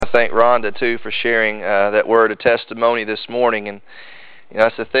to thank Rhonda, too, for sharing that word of testimony this morning. And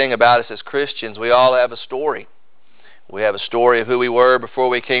that's the thing about us as Christians. We all have a story. We have a story of who we were before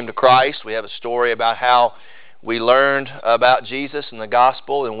we came to Christ. We have a story about how we learned about Jesus and the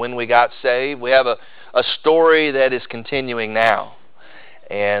gospel and when we got saved. We have a story that is continuing now.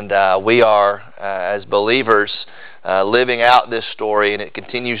 And we are, as believers, living out this story, and it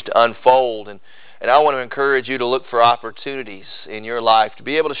continues to unfold. And I want to encourage you to look for opportunities in your life to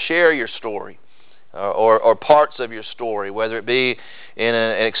be able to share your story or parts of your story, whether it be in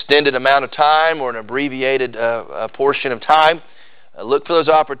an extended amount of time or an abbreviated portion of time. Look for those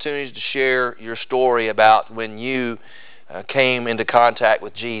opportunities to share your story about when you came into contact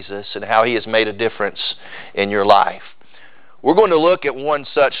with Jesus and how He has made a difference in your life. We're going to look at one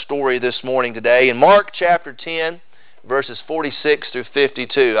such story this morning today. In Mark chapter 10, verses 46 through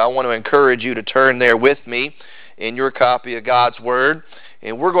 52, I want to encourage you to turn there with me in your copy of God's Word.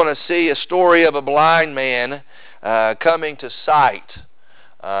 And we're going to see a story of a blind man coming to sight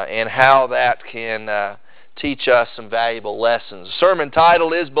and how that can teach us some valuable lessons. The sermon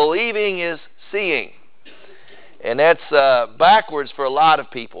title is Believing is Seeing. And that's backwards for a lot of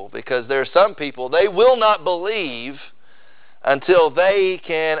people, because there are some people, they will not believe until they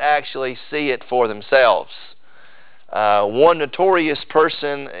can actually see it for themselves. One notorious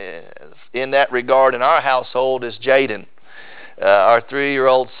person in that regard in our household is Jaden, our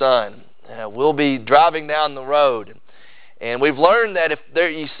 3-year-old son. We'll be driving down the road, and we've learned that if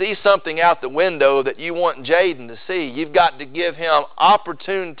you see something out the window that you want Jaden to see, you've got to give him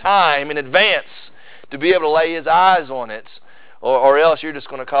opportune time in advance to be able to lay his eyes on it, or else you're just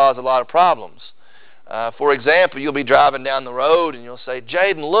going to cause a lot of problems. For example, you'll be driving down the road and you'll say,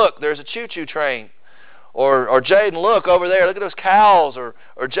 Jaden, look, there's a choo-choo train. Or Jaden, look over there, look at those cows. Or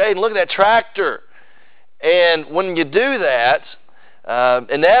Jaden, look at that tractor. And when you do that,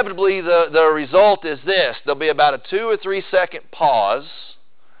 inevitably the result is this. There'll be about a 2 or 3 second pause,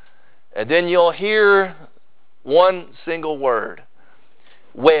 and then you'll hear one single word.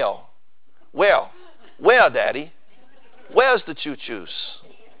 Well, Daddy, where's the choo-choos?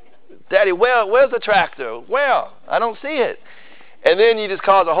 Daddy, where's the tractor? Well, I don't see it. And then you just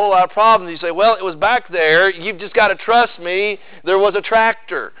cause a whole lot of problems. You say, well, it was back there. You've just got to trust me. There was a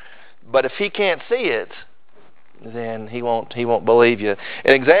tractor. But if he can't see it, then he won't believe you.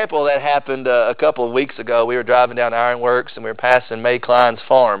 An example that happened a couple of weeks ago. We were driving down Ironworks, and we were passing May Klein's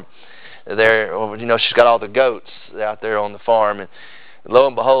farm. There, she's got all the goats out there on the farm. And lo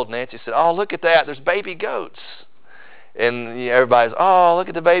and behold, Nancy said, oh, look at that. There's baby goats. And everybody's, oh, look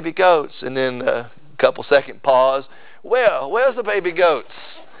at the baby goats. And then a couple second pause. Well, where's the baby goats?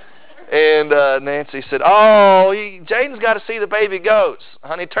 And Nancy said, oh, Jaden's got to see the baby goats.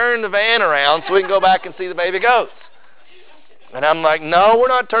 Honey, turn the van around so we can go back and see the baby goats. And I'm like, no, we're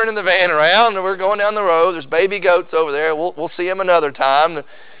not turning the van around. We're going down the road. There's baby goats over there. We'll see them another time.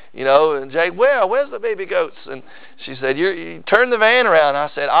 And Jade, well, where's the baby goats? And she said, you turn the van around. I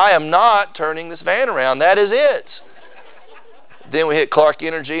said, I am not turning this van around. That is it. Then we hit Clark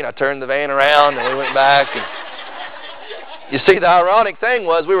Energy, and I turned the van around, and we went back. And you see, the ironic thing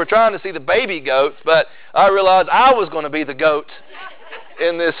was we were trying to see the baby goats, but I realized I was going to be the goat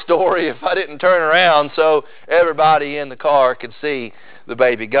in this story if I didn't turn around so everybody in the car could see the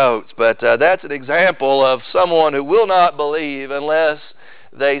baby goats. But that's an example of someone who will not believe unless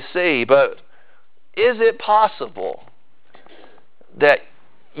they see. But is it possible that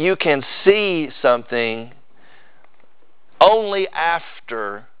you can see something only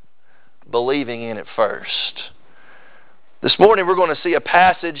after believing in it first? This morning we're going to see a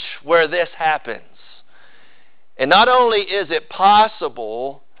passage where this happens. And not only is it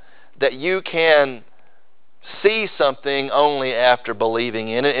possible that you can see something only after believing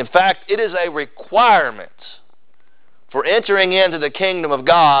in it, in fact, it is a requirement for entering into the kingdom of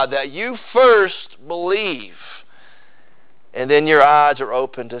God that you first believe, and then your eyes are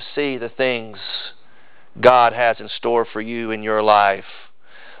open to see the things God has in store for you in your life.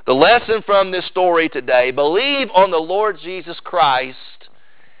 The lesson from this story today: believe on the Lord Jesus Christ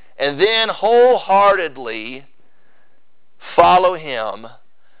and then wholeheartedly follow Him,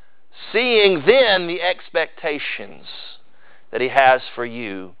 seeing then the expectations that He has for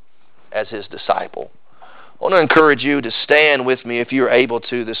you as His disciple. I want to encourage you to stand with me if you're able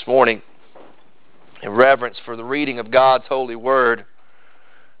to this morning in reverence for the reading of God's holy word.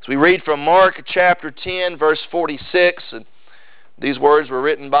 As we read from Mark chapter 10, verse 46, and these words were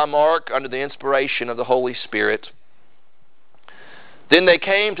written by Mark under the inspiration of the Holy Spirit. Then they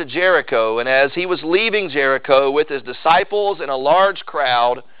came to Jericho, and as he was leaving Jericho with his disciples and a large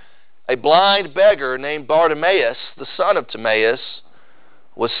crowd, a blind beggar named Bartimaeus, the son of Timaeus,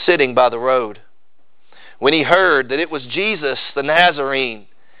 was sitting by the road. When he heard that it was Jesus the Nazarene,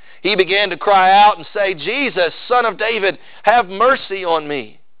 he began to cry out and say, "Jesus, Son of David, have mercy on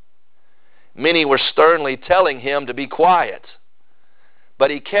me." Many were sternly telling him to be quiet,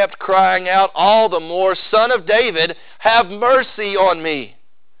 but he kept crying out all the more, "Son of David, have mercy on me."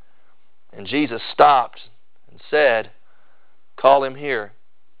 And Jesus stopped and said, "Call him here."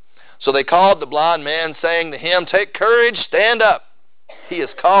 So they called the blind man, saying to him, "Take courage, stand up. He is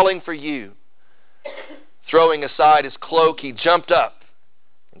calling for you." Throwing aside his cloak, he jumped up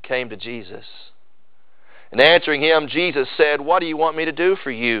and came to Jesus. And answering him, Jesus said, "What do you want me to do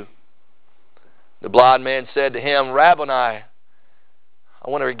for you?" The blind man said to him, "Rabboni, I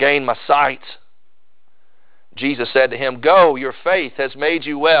want to regain my sight." Jesus said to him, "Go, your faith has made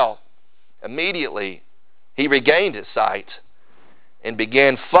you well." Immediately he regained his sight and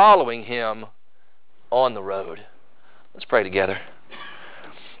began following him on the road. Let's pray together.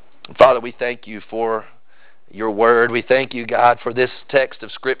 Father, we thank you for your word. We thank you, God, for this text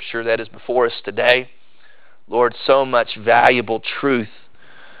of Scripture that is before us today. Lord, so much valuable truth.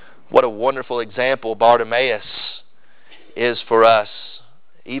 What a wonderful example Bartimaeus is for us,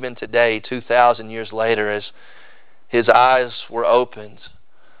 even today, 2,000 years later, as his eyes were opened.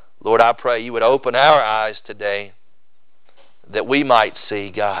 Lord, I pray you would open our eyes today that we might see,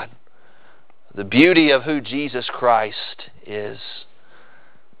 God, the beauty of who Jesus Christ is,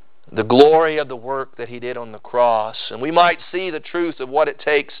 the glory of the work that he did on the cross, and we might see the truth of what it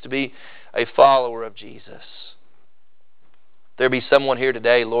takes to be a follower of Jesus. There be someone here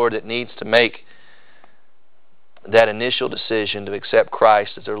today, Lord, that needs to make that initial decision to accept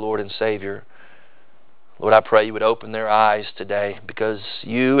Christ as their Lord and Savior. Lord, I pray you would open their eyes today, because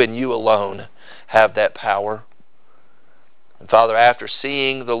you and you alone have that power. And Father, after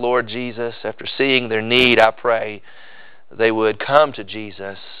seeing the Lord Jesus, after seeing their need, I pray they would come to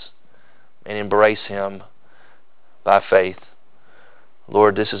Jesus and embrace him by faith.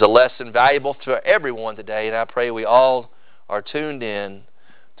 Lord, this is a lesson valuable to everyone today, and I pray we all are tuned in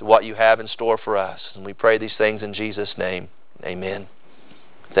to what you have in store for us. And we pray these things in Jesus' name. Amen.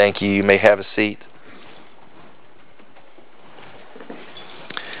 Thank you. You may have a seat.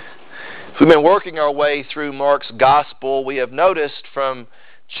 We've been working our way through Mark's Gospel. We have noticed from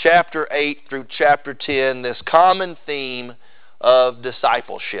chapter 8 through chapter 10 this common theme of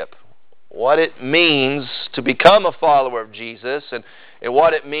discipleship. What it means to become a follower of Jesus, and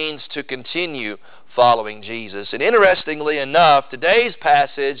what it means to continue following Jesus. And interestingly enough, today's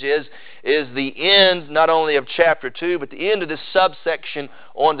passage is the end not only of chapter 2, but the end of this subsection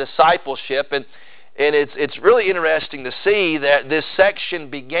on discipleship. And it's really interesting to see that this section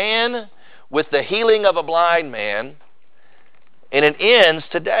began with the healing of a blind man, and it ends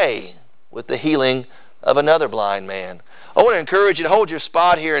today with the healing of another blind man. I want to encourage you to hold your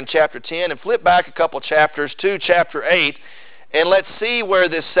spot here in chapter 10 and flip back a couple chapters to chapter 8, and let's see where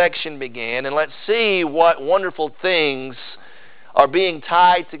this section began, and let's see what wonderful things are being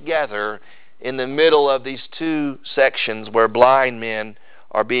tied together in the middle of these two sections where blind men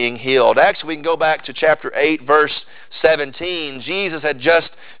are being healed. Actually, we can go back to chapter 8, verse 17. Jesus had just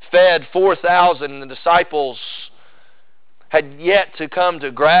fed 4,000, and the disciples had yet to come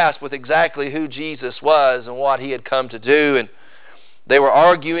to grasp with exactly who Jesus was and what he had come to do. And they were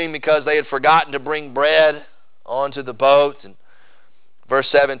arguing because they had forgotten to bring bread onto the boat. And verse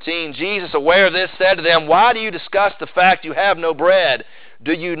 17, Jesus, aware of this, said to them, "Why do you discuss the fact you have no bread?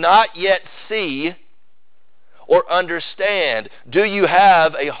 Do you not yet see or understand? Do you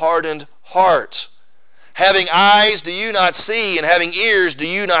have a hardened heart? Having eyes, do you not see? And having ears, do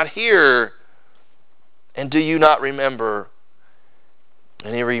you not hear? And do you not remember?"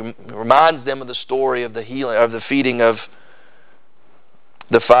 And he reminds them of the story of the healing, of the feeding of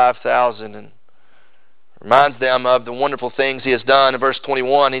the 5,000, and reminds them of the wonderful things he has done. In verse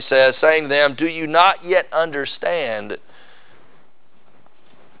 21, he says, saying to them, "Do you not yet understand?"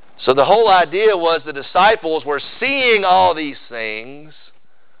 So the whole idea was the disciples were seeing all these things,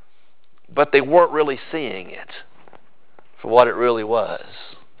 but they weren't really seeing it for what it really was.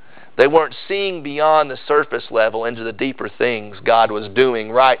 They weren't seeing beyond the surface level into the deeper things God was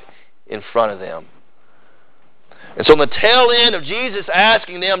doing right in front of them. And so on the tail end of Jesus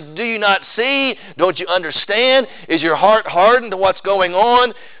asking them, "Do you not see? Don't you understand? Is your heart hardened to what's going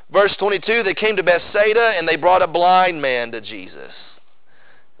on?" Verse 22, they came to Bethsaida and they brought a blind man to Jesus.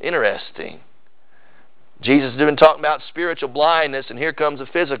 Interesting. Jesus has been talking about spiritual blindness, and here comes a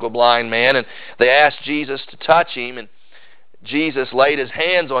physical blind man, and they asked Jesus to touch him, and Jesus laid his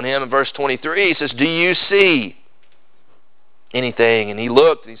hands on him. In verse 23, he says, "Do you see anything?" And he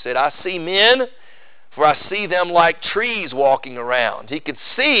looked and he said, "I see men, for I see them like trees walking around. He could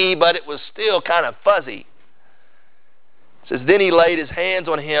see, but it was still kind of fuzzy. It says, then he laid his hands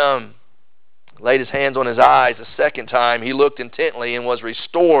on him, laid his hands on his eyes a second time. He looked intently and was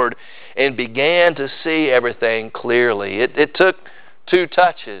restored and began to see everything clearly. It took 2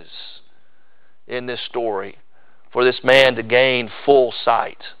 touches in this story for this man to gain full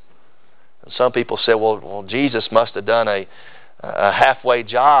sight. And some people say, well, Jesus must have done a halfway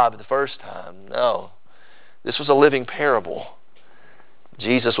job the first time. No. This was a living parable.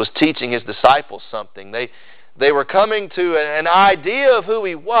 Jesus was teaching his disciples something. They were coming to an idea of who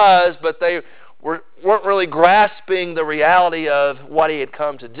he was, but they weren't really grasping the reality of what he had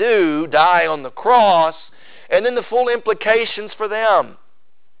come to do, die on the cross, and then the full implications for them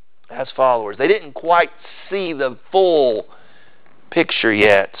as followers. They didn't quite see the full picture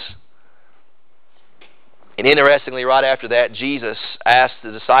yet. And interestingly, right after that, Jesus asked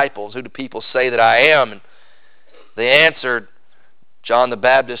the disciples, who do people say that I am? And they answered, John the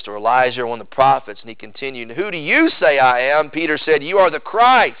Baptist or Elijah or one of the prophets. And he continued, who do you say I am? Peter said, you are the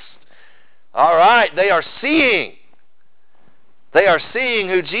Christ. All right, they are seeing. They are seeing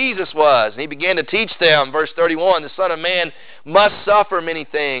who Jesus was. And he began to teach them, verse 31, the Son of Man must suffer many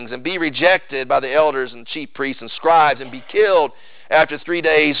things and be rejected by the elders and chief priests and scribes and be killed. After 3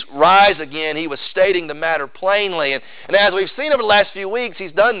 days, rise again. He was stating the matter plainly. And as we've seen over the last few weeks,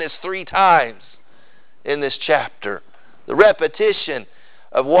 he's done this 3 times in this chapter. The repetition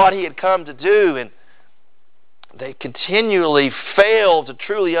of what he had come to do. And they continually fail to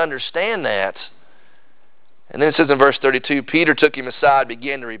truly understand that. And then it says in verse 32, Peter took him aside,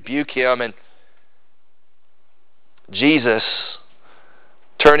 began to rebuke him. And Jesus,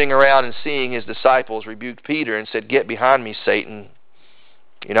 turning around and seeing his disciples, rebuked Peter and said, get behind me, Satan.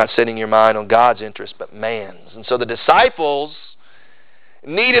 You're not setting your mind on God's interest, but man's. And so the disciples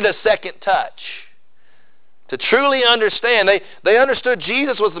needed a second touch to truly understand. They understood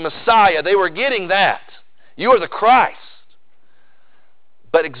Jesus was the Messiah. They were getting that. You are the Christ.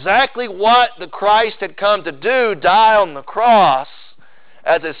 But exactly what the Christ had come to do, die on the cross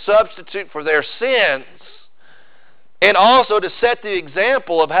as a substitute for their sins, and also to set the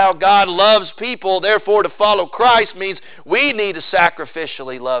example of how God loves people. Therefore, to follow Christ means we need to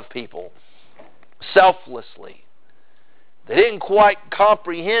sacrificially love people, selflessly. They didn't quite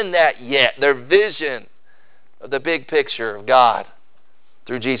comprehend that yet. Their vision of the big picture of God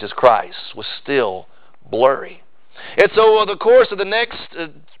through Jesus Christ was still blurry. And so over the course of the next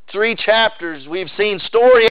 3 chapters, we've seen story